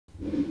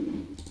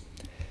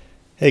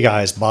Hey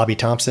guys, Bobby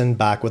Thompson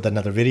back with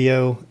another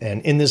video,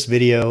 and in this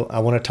video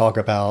I want to talk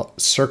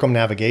about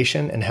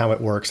circumnavigation and how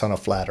it works on a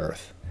flat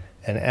earth.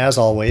 And as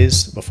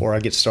always, before I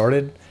get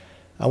started,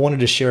 I wanted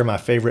to share my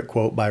favorite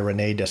quote by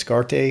René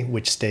Descartes,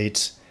 which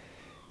states,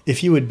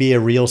 "If you would be a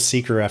real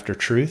seeker after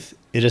truth,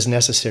 it is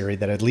necessary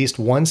that at least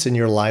once in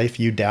your life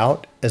you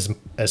doubt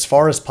as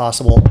far as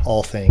possible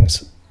all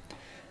things."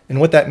 And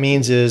what that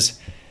means is,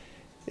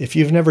 if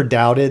you've never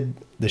doubted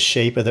the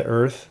shape of the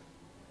earth,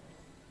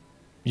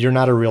 you're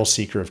not a real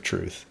seeker of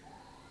truth.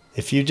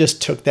 If you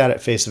just took that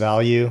at face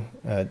value,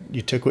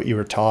 you took what you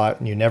were taught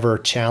and you never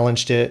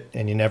challenged it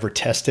and you never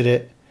tested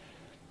it,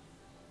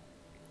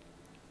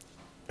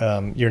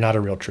 you're not a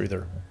real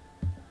truther.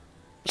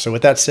 So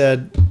with that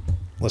said,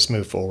 let's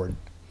move forward.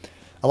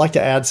 I like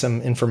to add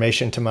some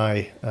information to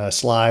my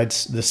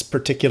slides. This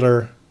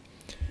particular,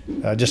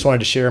 just wanted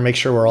to share, make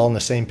sure we're all on the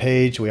same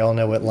page. We all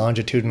know what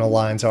longitudinal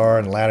lines are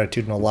and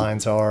latitudinal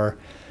lines are.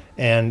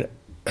 And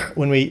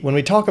when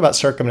we talk about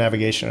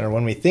circumnavigation, or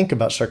when we think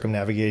about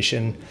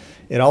circumnavigation,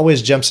 it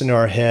always jumps into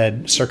our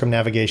head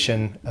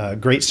circumnavigation,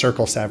 great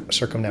circle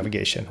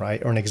circumnavigation,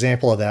 right? Or an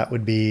example of that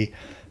would be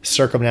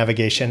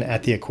circumnavigation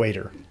at the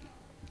equator.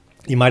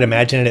 You might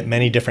imagine it at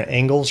many different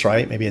angles,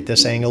 right? Maybe at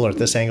this angle or at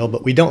this angle,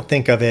 but we don't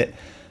think of it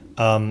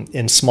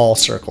in small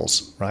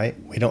circles, right?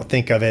 We don't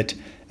think of it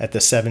at the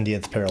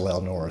 70th parallel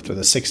north or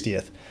the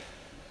 60th.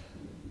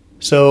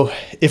 So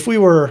if we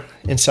were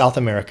in South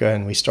America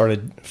and we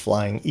started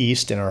flying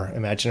east in our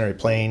imaginary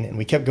plane and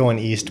we kept going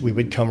east, we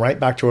would come right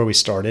back to where we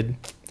started.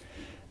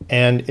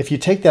 And if you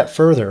take that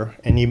further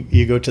and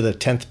you go to the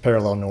 10th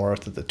parallel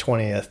north, or the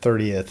 20th,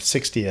 30th,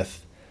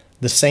 60th,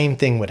 the same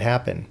thing would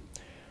happen,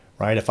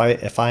 right?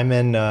 If I'm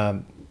in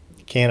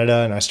Canada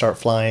and I start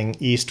flying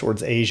east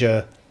towards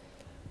Asia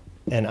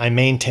and I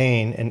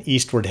maintain an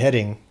eastward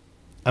heading,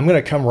 I'm going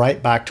to come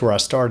right back to where I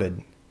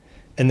started.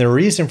 And the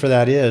reason for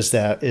that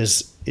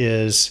is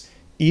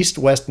east,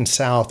 west, and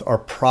south are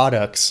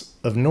products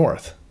of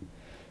north.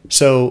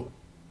 So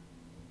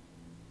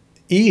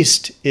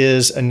east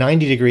is a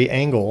 90-degree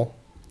angle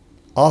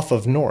off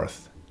of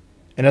north.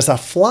 And as I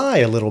fly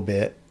a little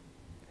bit,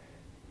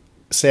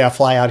 say I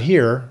fly out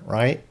here,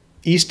 right?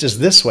 East is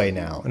this way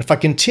now. And if I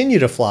continue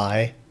to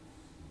fly,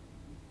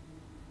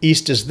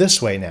 east is this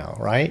way now,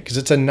 right? Because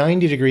it's a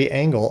 90-degree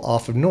angle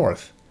off of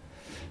north.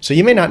 So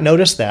you may not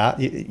notice that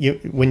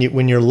when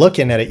you're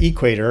looking at an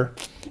equator,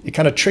 it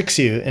kind of tricks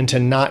you into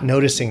not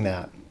noticing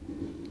that.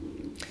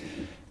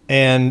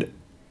 And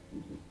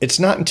it's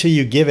not until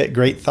you give it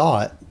great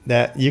thought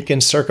that you can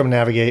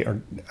circumnavigate,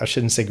 or I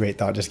shouldn't say great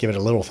thought, just give it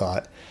a little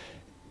thought.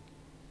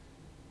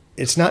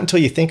 It's not until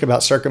you think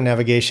about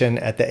circumnavigation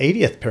at the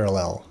 80th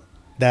parallel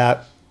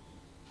that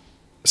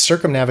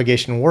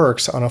circumnavigation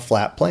works on a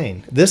flat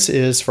plane. This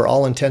is, for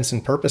all intents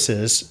and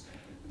purposes,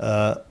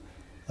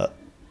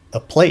 a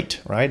plate,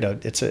 right?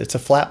 It's a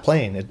flat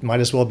plane. It might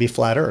as well be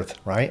flat Earth,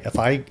 right?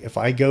 If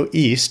I go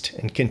east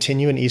and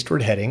continue an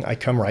eastward heading, I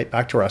come right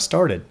back to where I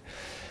started.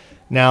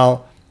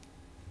 Now,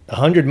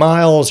 100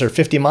 miles or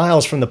 50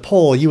 miles from the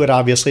pole, you would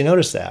obviously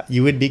notice that.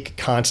 You would be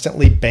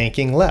constantly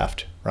banking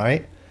left,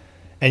 right?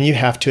 And you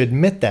have to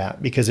admit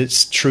that because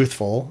it's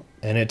truthful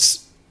and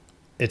it's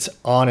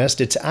honest,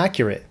 it's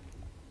accurate.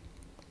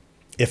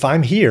 If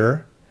I'm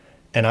here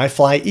and I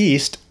fly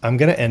east, I'm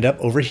going to end up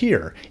over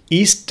here.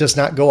 East does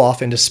not go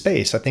off into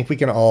space. I think we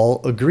can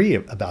all agree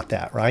about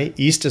that, right?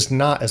 East is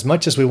not, as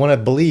much as we want to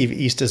believe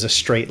east is a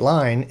straight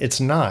line, it's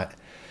not.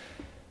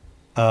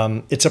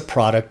 It's a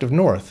product of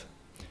north.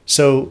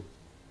 So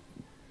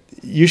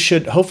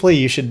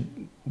hopefully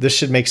this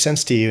should make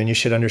sense to you, and you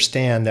should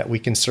understand that we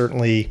can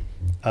certainly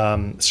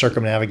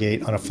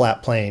circumnavigate on a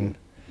flat plane.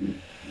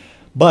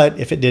 But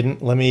if it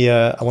didn't,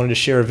 I wanted to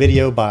share a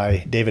video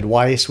by David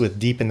Weiss with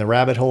Deep in the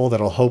Rabbit Hole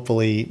that'll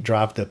hopefully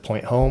drive the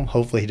point home.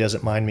 Hopefully he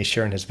doesn't mind me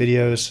sharing his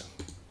videos.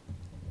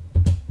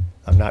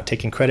 I'm not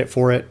taking credit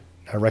for it.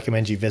 I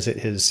recommend you visit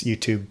his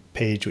YouTube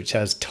page, which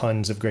has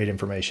tons of great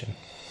information.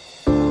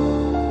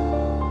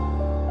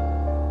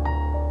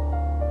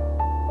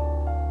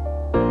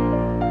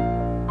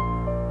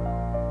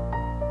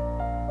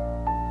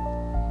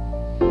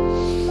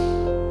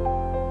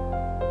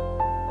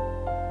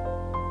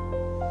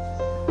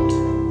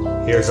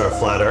 Here's our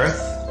flat Earth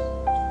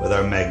with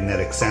our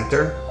magnetic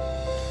center.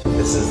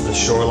 This is the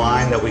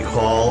shoreline that we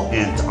call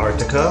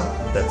Antarctica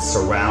that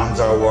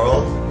surrounds our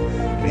world.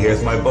 And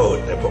here's my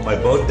boat. I put my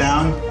boat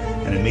down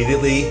and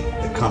immediately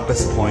the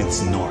compass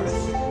points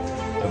north.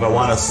 If I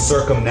want to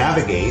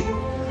circumnavigate,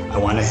 I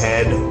want to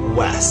head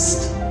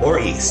west or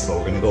east, but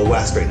we're going to go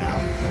west right now.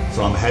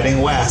 So I'm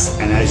heading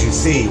west, and as you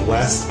see,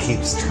 west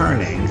keeps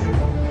turning.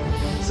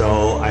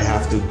 So I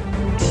have to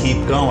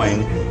keep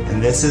going,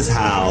 and this is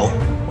how,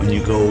 when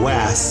you go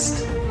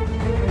west,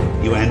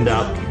 you end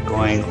up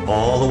going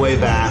all the way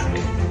back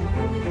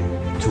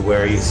to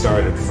where you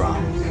started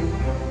from.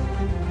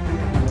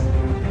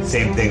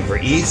 Same thing for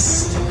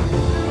east.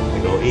 I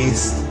go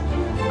east,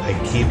 I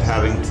keep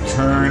having to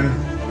turn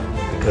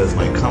because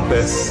my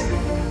compass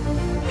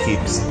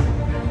keeps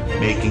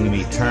making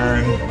me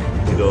turn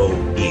to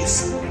go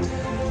east.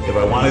 If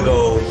I want to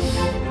go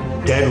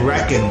dead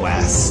reckon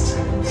west,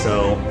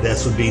 so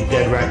this would be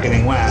dead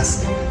reckoning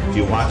west. If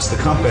you watch the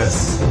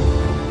compass,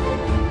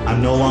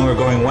 I'm no longer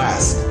going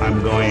west,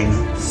 I'm going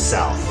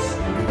south.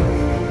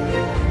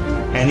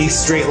 Any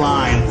straight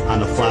line on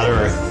the flat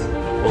Earth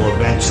will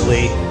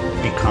eventually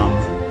become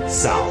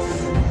south.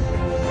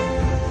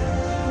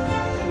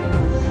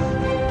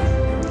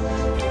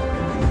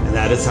 And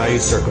that is how you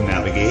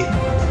circumnavigate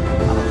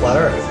on a flat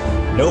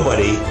Earth.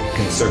 Nobody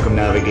can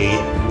circumnavigate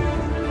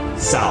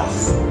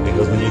south,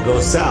 because when you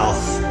go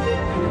south,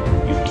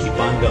 you keep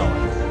on going.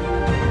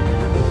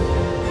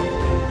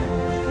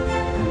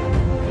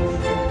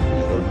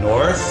 I go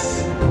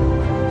north,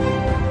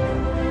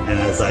 and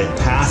as I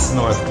pass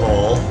North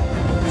Pole,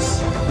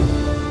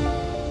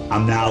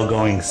 I'm now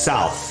going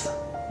south,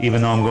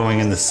 even though I'm going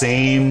in the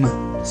same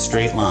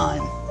straight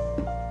line.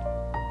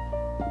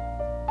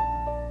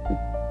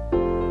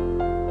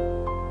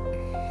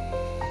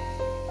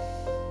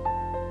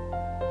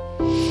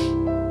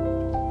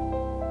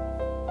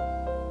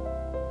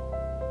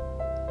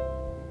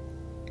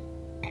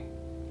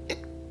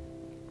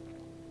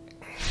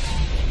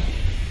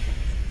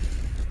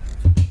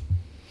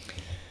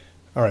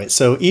 All right,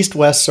 so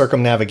east-west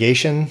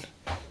circumnavigation,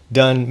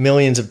 done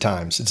millions of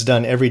times. It's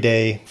done every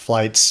day.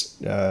 Flights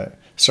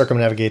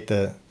circumnavigate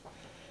the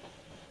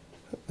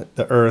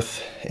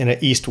Earth in an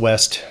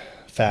east-west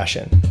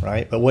fashion,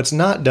 right? But what's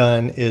not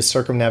done is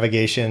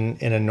circumnavigation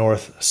in a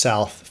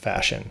north-south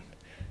fashion.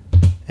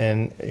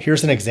 And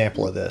here's an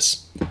example of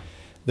this.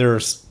 There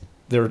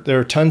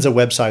are tons of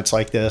websites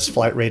like this.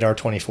 Flight Radar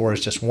 24 is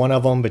just one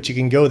of them, but you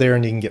can go there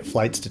and you can get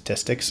flight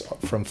statistics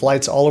from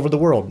flights all over the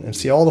world and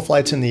see all the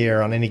flights in the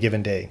air on any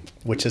given day,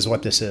 which is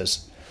what this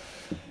is.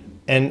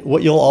 And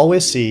what you'll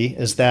always see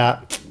is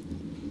that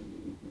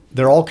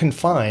they're all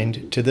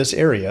confined to this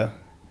area.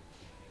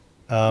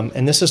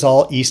 And this is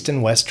all east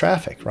and west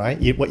traffic,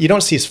 right? What you don't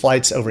see is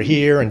flights over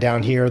here and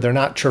down here. They're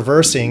not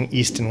traversing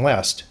east and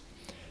west.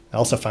 I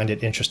also find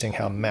it interesting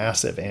how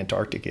massive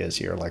Antarctica is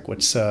here. Like,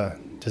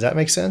 does that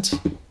make sense?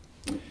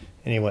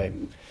 Anyway,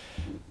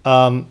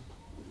 but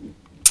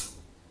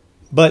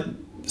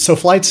so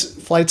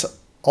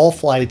all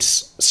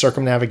flights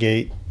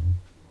circumnavigate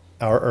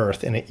our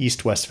Earth in an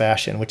east-west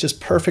fashion, which is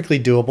perfectly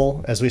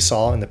doable, as we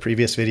saw in the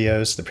previous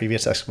videos, the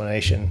previous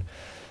explanation.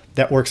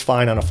 That works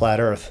fine on a flat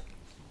Earth.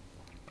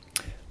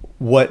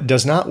 What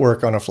does not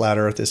work on a flat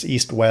Earth is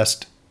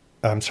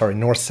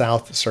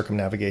north-south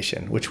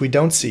circumnavigation, which we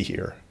don't see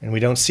here, and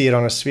we don't see it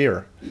on a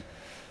sphere.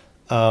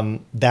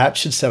 That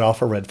should set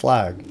off a red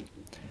flag.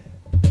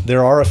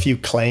 There are a few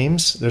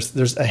claims.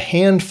 There's a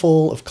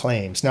handful of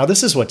claims. Now,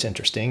 this is what's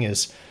interesting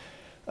is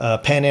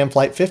Pan Am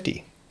Flight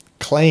 50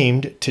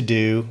 claimed to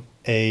do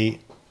a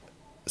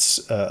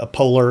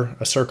circumpolar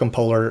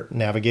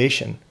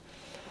navigation.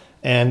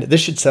 And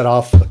this should set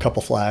off a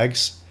couple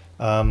flags.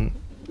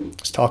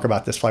 Let's talk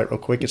about this flight real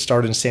quick. It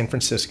started in San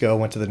Francisco,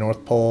 went to the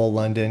North Pole,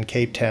 London,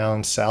 Cape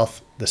Town,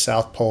 the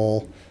South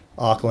Pole,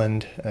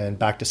 Auckland, and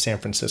back to San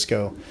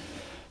Francisco.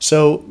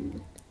 So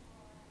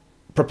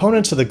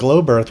proponents of the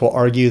globe Earth will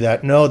argue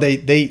that no,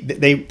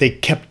 they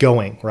kept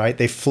going, right?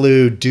 They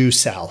flew due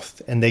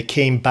south and they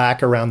came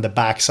back around the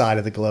backside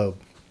of the globe.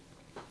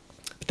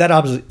 But that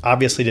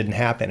obviously didn't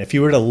happen. If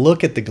you were to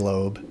look at the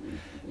globe,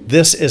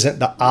 this isn't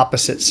the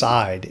opposite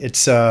side.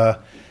 It's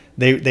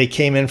they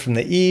came in from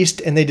the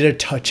east and they did a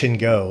touch and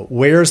go.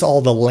 Where's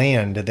all the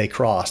land that they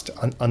crossed?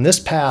 On this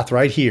path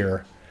right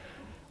here,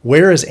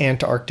 where is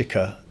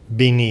Antarctica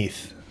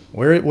beneath?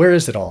 Where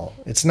is it all?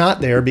 It's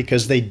not there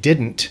because they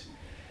didn't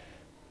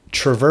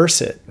traverse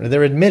it.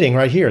 They're admitting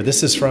right here.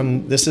 This is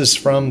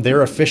from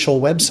their official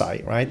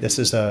website, right? This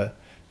is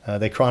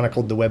they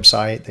chronicled the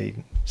website. They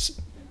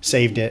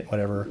saved it,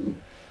 whatever.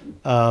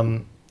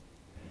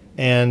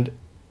 And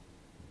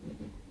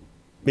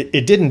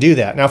it didn't do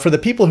that. Now, for the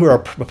people who are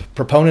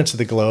proponents of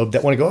the globe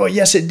that want to go, oh,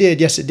 yes, it did.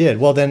 Yes, it did.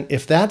 Well, then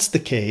if that's the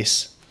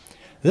case,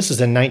 this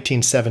is in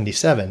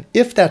 1977.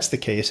 If that's the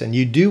case, and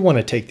you do want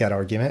to take that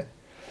argument,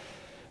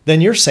 then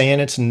you're saying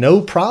it's no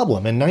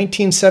problem. In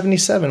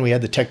 1977, we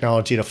had the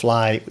technology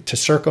to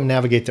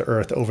circumnavigate the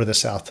Earth over the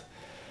south,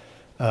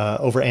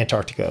 over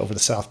Antarctica, over the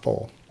South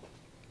Pole.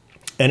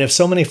 And if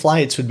so many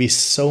flights would be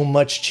so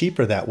much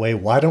cheaper that way,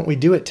 why don't we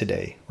do it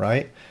today,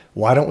 right?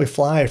 Why don't we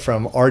fly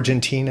from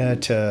Argentina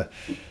to,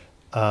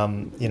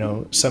 some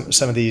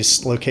of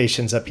these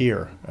locations up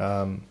here?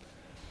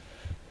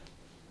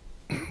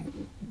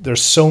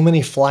 There's so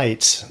many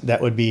flights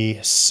that would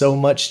be so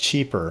much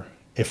cheaper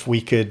if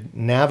we could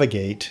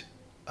navigate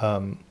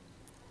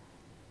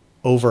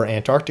over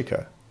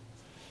Antarctica.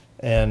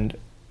 And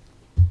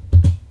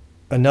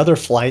another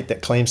flight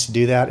that claims to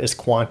do that is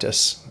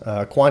Qantas.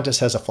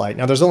 Qantas has a flight.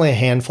 Now, there's only a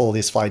handful of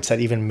these flights that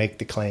even make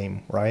the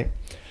claim, right?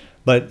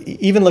 But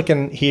even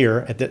looking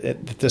here at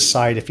this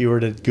site, if you were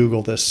to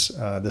Google this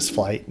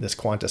flight, this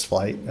Qantas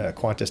flight,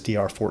 Qantas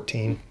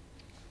DR14,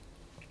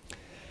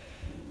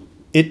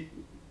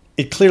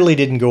 it clearly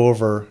didn't go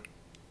over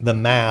the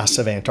mass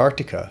of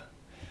Antarctica.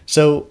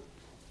 So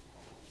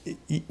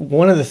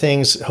one of the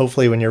things,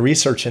 hopefully, when you're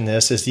researching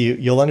this, is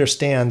you'll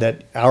understand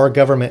that our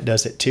government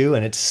does it too,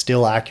 and it's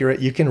still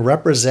accurate. You can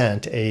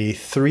represent a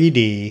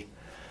 3D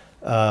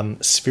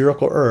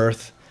spherical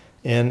Earth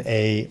in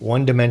a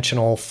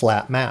one-dimensional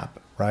flat map,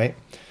 right?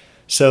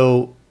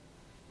 So,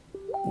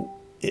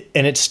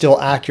 and it's still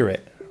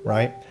accurate,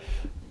 right?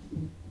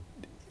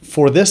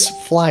 For this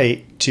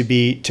flight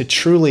to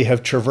truly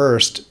have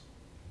traversed,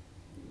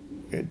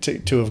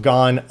 to have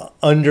gone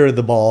under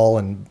the ball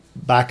and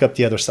back up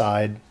the other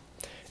side,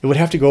 it would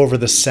have to go over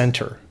the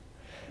center.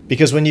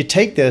 Because when you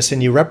take this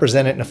and you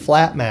represent it in a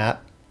flat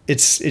map, it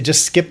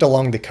just skipped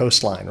along the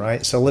coastline,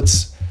 right? So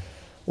let's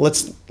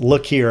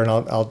look here, and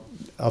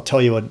I'll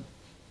tell you what,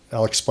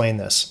 I'll explain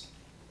this.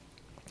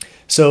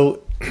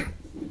 So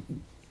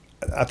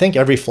I think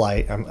every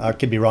flight, I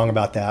could be wrong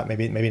about that,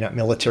 maybe not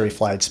military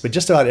flights, but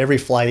just about every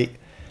flight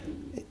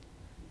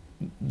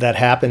that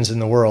happens in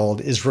the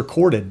world is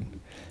recorded.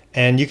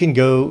 And you can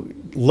go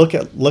look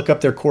up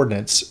their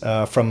coordinates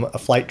from a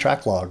flight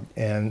track log.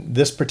 And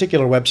this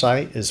particular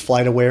website is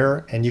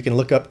FlightAware, and you can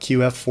look up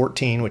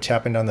QF14, which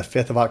happened on the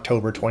 5th of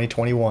October,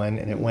 2021,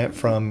 and it went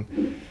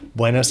from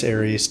Buenos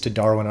Aires to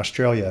Darwin,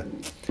 Australia.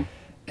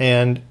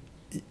 And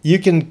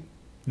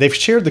they've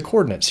shared the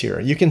coordinates here.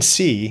 You can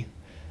see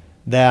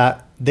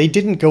that they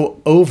didn't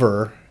go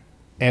over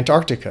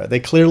Antarctica. They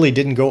clearly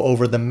didn't go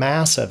over the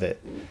mass of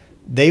it.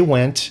 They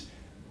went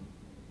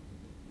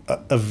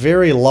a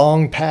very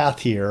long path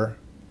here.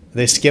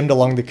 They skimmed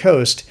along the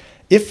coast.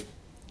 If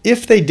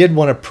they did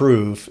want to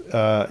prove,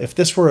 if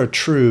this were a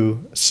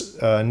true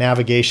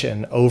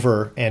navigation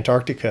over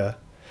Antarctica,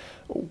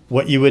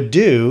 what you would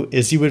do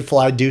is you would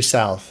fly due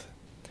south,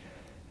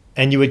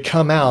 and you would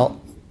come out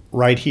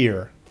right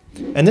here.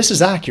 And this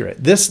is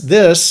accurate.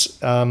 This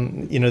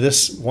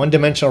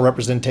one-dimensional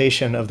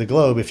representation of the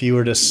globe, if you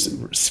were to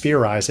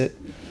spherize it,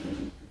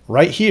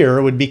 right here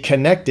would be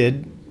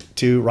connected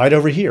to right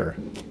over here.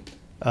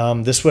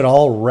 This would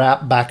all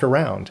wrap back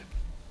around.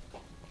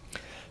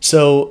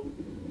 So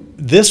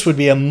this would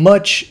be a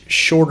much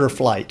shorter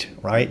flight,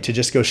 right? To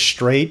just go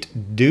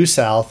straight due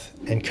south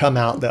and come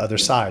out the other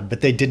side. But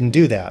they didn't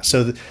do that.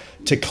 So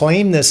to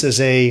claim this as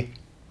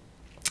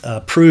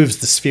proves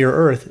the sphere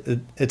Earth,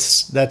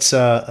 that's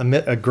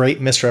a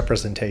great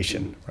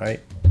misrepresentation,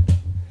 right?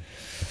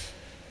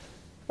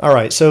 All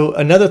right, so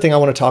another thing I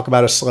want to talk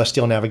about is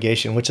celestial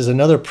navigation, which is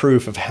another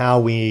proof of how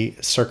we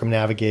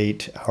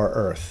circumnavigate our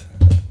Earth.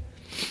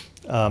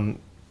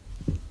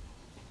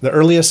 The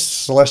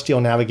earliest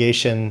celestial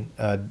navigation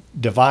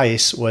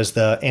device was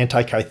the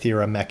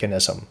Antikythera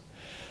mechanism.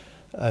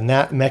 And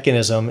that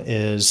mechanism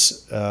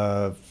is,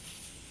 I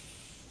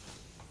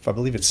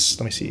believe it's,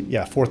 let me see,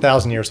 yeah,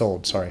 4,000 years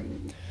old, sorry.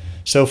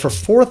 So for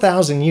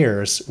 4,000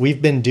 years,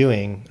 we've been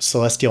doing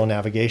celestial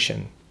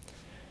navigation.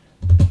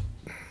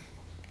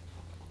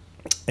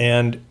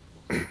 And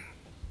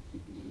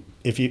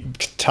if you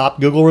top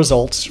Google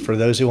results, for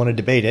those who want to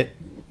debate it,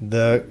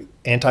 the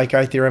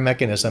Antikythera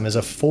mechanism is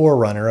a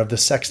forerunner of the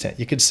sextant.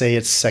 You could say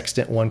it's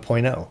sextant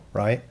 1.0,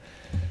 right?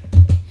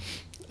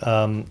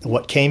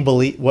 What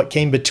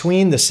came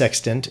between the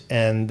sextant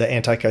and the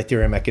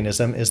Antikythera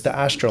mechanism is the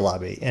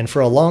astrolabe. And for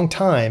a long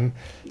time,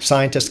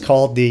 scientists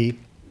called the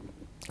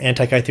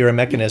Antikythera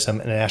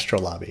mechanism an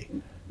astrolabe.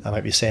 I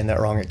might be saying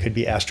that wrong. It could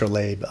be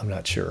astrolabe. I'm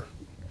not sure.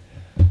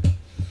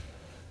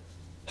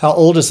 How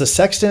old is the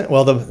sextant?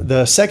 Well,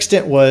 the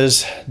sextant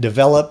was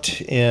developed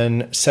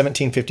in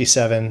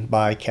 1757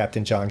 by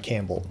Captain John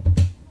Campbell.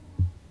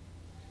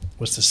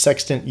 Was the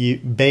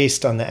sextant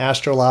based on the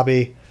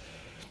astrolabe?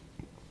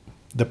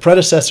 The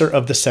predecessor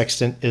of the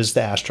sextant is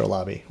the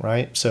astrolabe,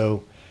 right?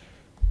 So,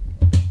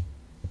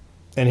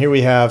 and here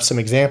we have some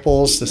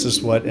examples. This is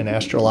what an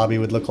astrolabe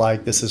would look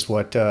like. This is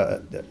what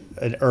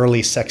an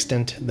early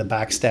sextant, the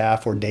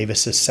backstaff, or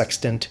Davis's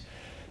sextant.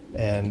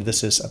 And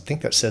this is, I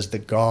think that says the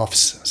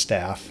Goff's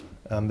staff,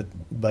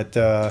 but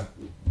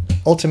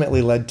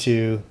ultimately led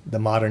to the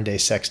modern day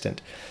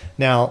sextant.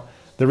 Now,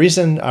 the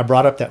reason I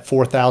brought up that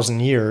 4,000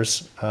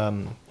 years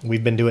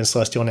we've been doing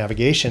celestial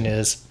navigation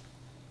is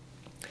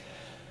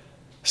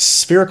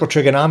spherical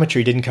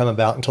trigonometry didn't come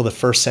about until the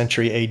 1st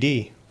century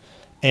AD.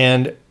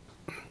 And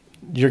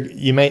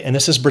you may, and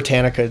this is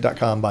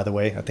Britannica.com, by the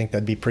way. I think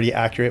that'd be pretty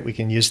accurate. We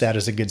can use that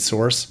as a good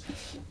source.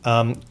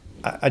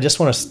 I just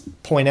want to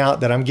point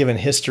out that I'm giving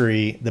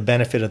history the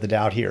benefit of the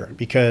doubt here,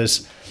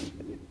 because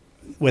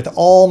with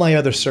all my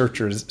other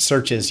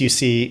searches, you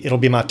see it'll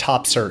be my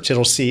top search.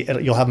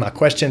 You'll have my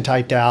question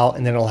typed out,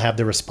 and then it'll have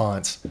the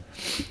response.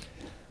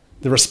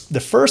 The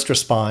first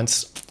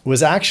response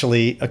was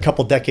actually a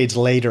couple decades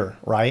later,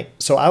 right?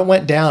 So I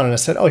went down and I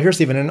said, oh,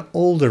 here's even an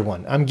older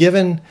one. I'm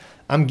giving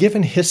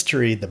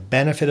history the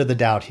benefit of the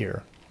doubt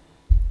here,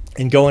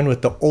 and going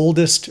with the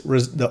oldest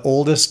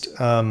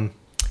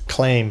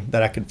claim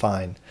that I could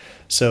find.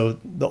 So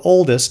the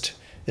oldest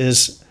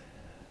is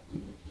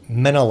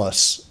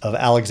Menelaus of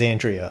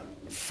Alexandria,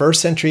 1st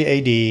century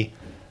AD,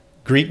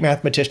 Greek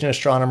mathematician and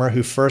astronomer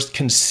who first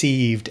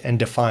conceived and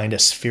defined a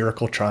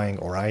spherical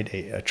triangle, right?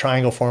 A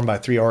triangle formed by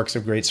 3 arcs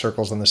of great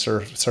circles on the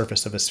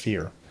surface of a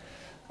sphere.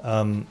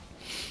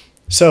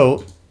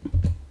 So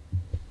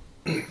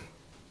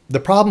the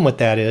problem with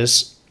that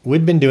is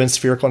we'd been doing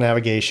spherical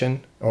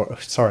navigation, or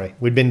sorry,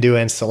 we'd been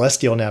doing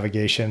celestial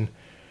navigation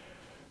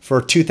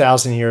for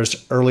 2,000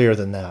 years earlier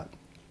than that.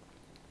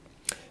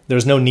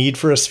 There's no need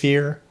for a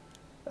sphere.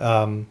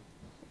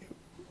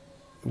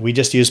 We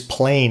just use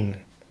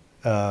plane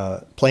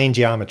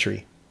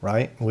geometry,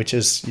 right? Which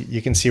is,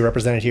 you can see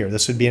represented here.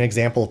 This would be an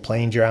example of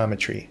plane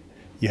geometry.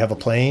 You have a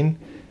plane,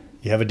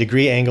 you have a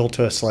degree angle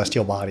to a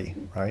celestial body,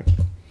 right?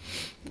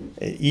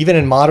 Even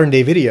in modern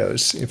day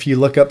videos, if you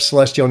look up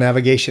celestial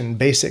navigation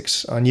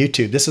basics on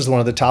YouTube, this is one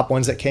of the top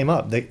ones that came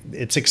up.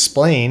 It's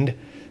explained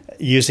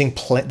using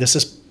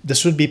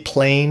this would be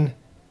plane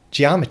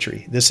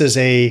geometry. This is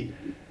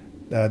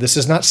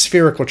not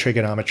spherical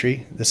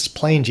trigonometry. This is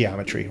plane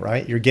geometry,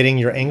 right? You're getting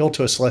your angle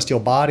to a celestial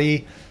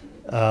body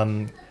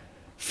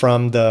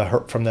from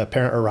the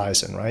apparent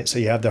horizon, right? So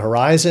you have the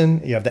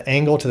horizon, you have the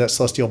angle to that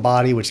celestial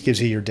body, which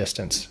gives you your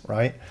distance,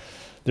 right?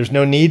 There's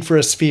no need for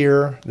a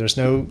sphere.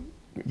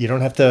 You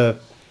don't have to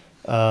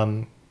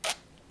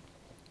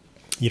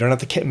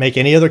make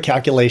any other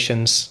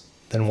calculations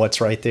than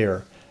what's right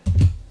there.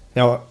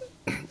 Now,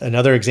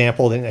 another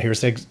example,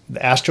 here's the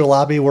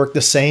astrolabe worked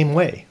the same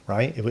way,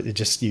 right? It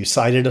just, you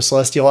sighted a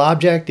celestial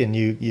object and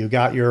you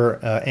got your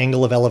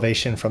angle of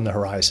elevation from the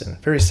horizon.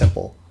 Very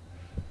simple.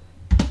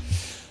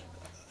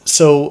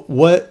 So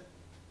what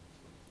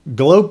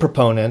globe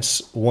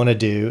proponents want to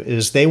do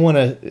is they want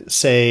to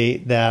say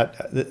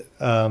that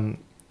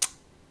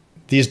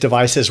these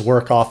devices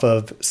work off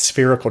of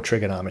spherical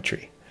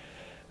trigonometry,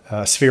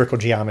 spherical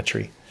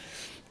geometry.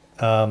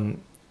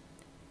 And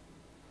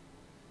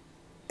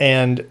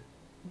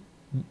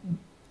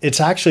it's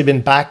actually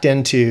been backed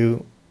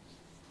into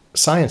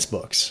science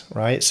books,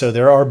 right? So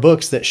there are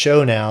books that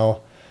show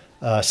now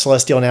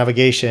celestial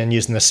navigation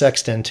using the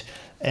sextant,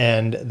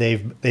 and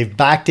they've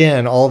backed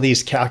in all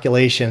these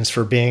calculations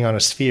for being on a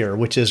sphere,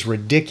 which is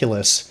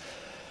ridiculous.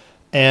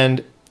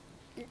 And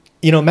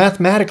you know,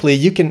 mathematically,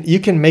 you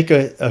can make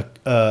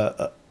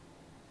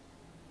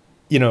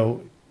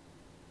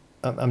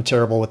I'm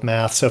terrible with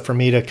math, so for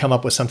me to come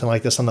up with something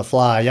like this on the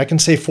fly, I can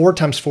say 4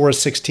 times 4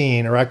 is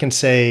 16, or I can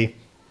say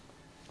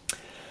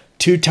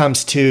 2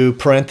 times 2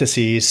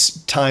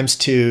 parentheses times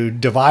 2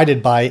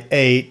 divided by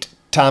 8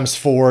 times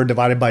 4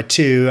 divided by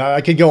 2.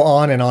 I could go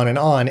on and on and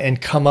on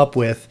and come up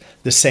with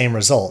the same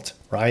result,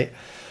 right?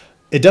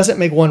 It doesn't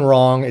make one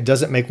wrong. It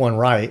doesn't make one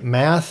right.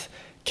 Math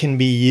can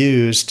be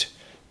used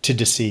to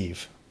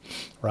deceive,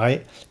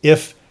 right?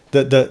 If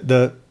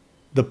the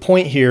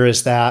point here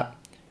is that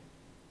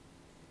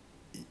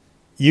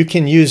we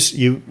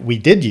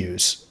did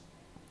use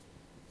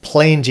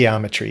plane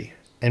geometry,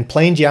 and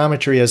plane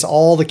geometry is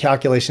all the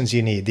calculations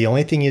you need. The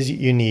only thing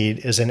you need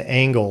is an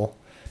angle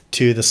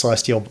to the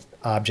celestial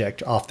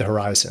object off the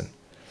horizon.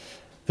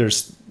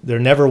 There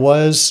never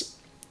was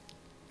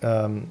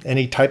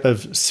any type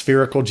of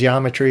spherical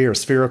geometry or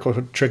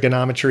spherical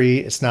trigonometry.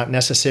 It's not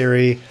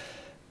necessary,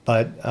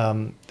 but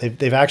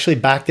they've actually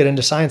backed it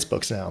into science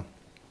books now,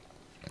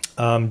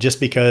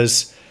 just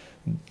because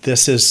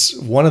this is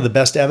one of the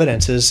best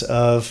evidences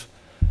of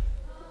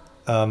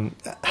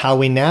how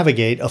we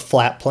navigate a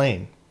flat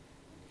plane.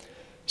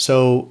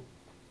 So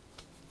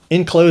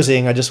in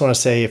closing, I just want to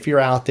say, if you're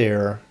out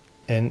there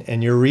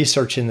and you're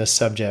researching this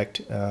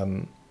subject,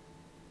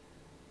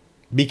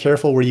 be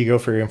careful where you go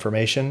for your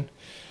information.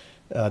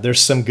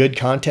 There's some good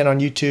content on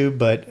YouTube,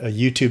 but a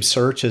YouTube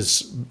search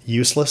is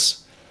useless.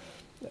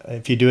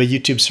 If you do a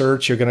YouTube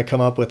search, you're going to come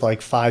up with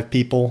like 5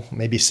 people,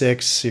 maybe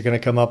 6. You're going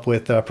to come up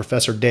with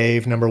Professor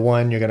Dave,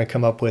 #1. You're going to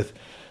come up with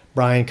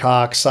Brian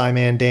Cox,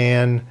 Simon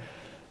Dan,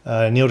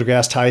 Neil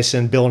deGrasse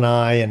Tyson, Bill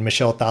Nye, and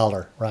Michelle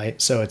Thaler,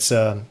 right? So it's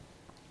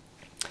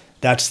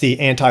that's the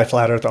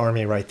anti-flat Earth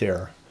army right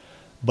there.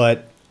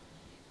 But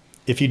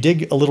if you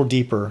dig a little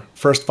deeper,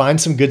 first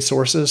find some good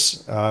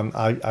sources.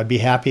 I'd be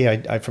happy.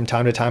 From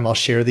time to time, I'll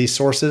share these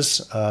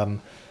sources.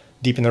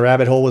 Deep in the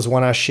Rabbit Hole was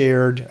one I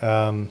shared.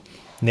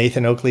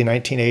 Nathan Oakley,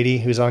 1980,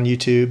 who's on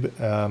YouTube.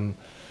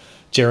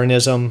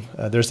 Jeranism.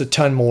 There's a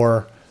ton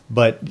more,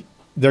 but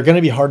they're going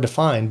to be hard to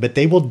find. But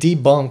they will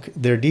debunk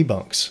their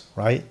debunks,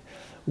 right?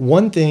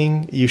 One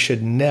thing you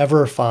should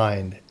never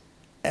find,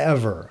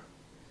 ever,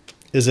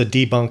 is a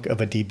debunk of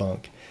a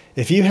debunk.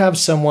 If you have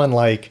someone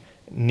like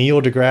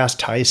Neil deGrasse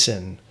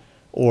Tyson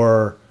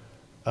or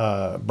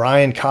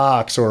Brian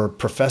Cox or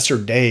Professor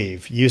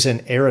Dave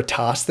using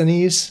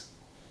Eratosthenes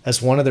as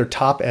one of their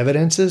top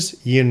evidences,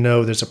 you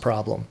know there's a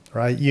problem,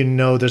 right? You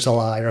know there's a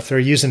lie. Or if they're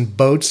using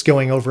boats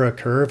going over a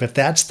curve, if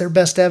that's their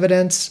best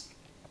evidence,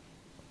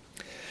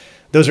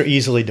 those are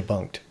easily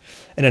debunked.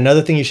 And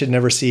another thing you should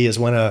never see is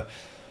when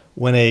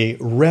a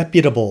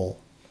reputable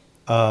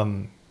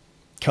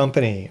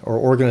company or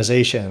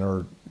organization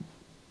or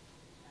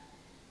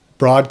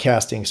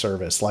broadcasting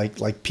service like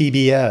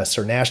PBS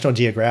or National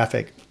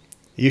Geographic,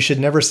 you should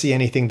never see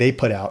anything they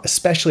put out,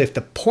 especially if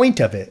the point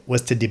of it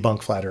was to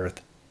debunk flat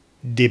Earth.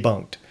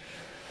 Debunked.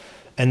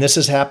 And this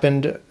has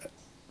happened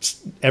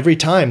every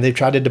time they've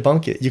tried to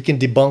debunk it. You can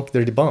debunk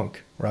their debunk,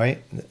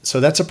 right?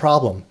 So that's a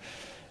problem.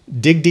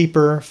 dig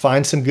deeper,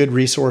 find some good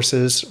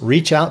resources,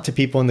 reach out to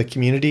people in the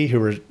community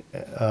who are,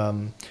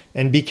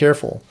 and be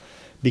careful,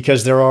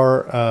 because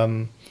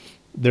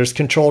there's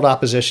controlled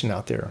opposition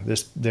out there.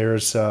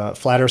 There's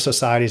Flat Earth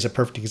Society is a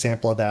perfect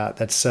example of that.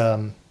 That's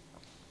a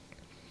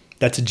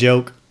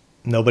joke.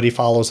 Nobody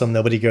follows them.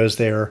 Nobody goes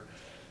there.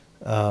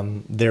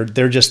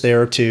 They're just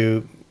there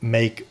to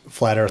make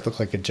Flat Earth look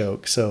like a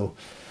joke. So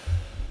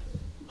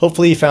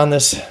hopefully you found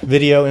this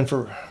video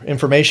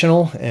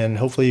informational, and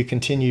hopefully you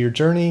continue your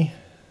journey.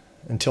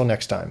 Until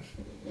next time.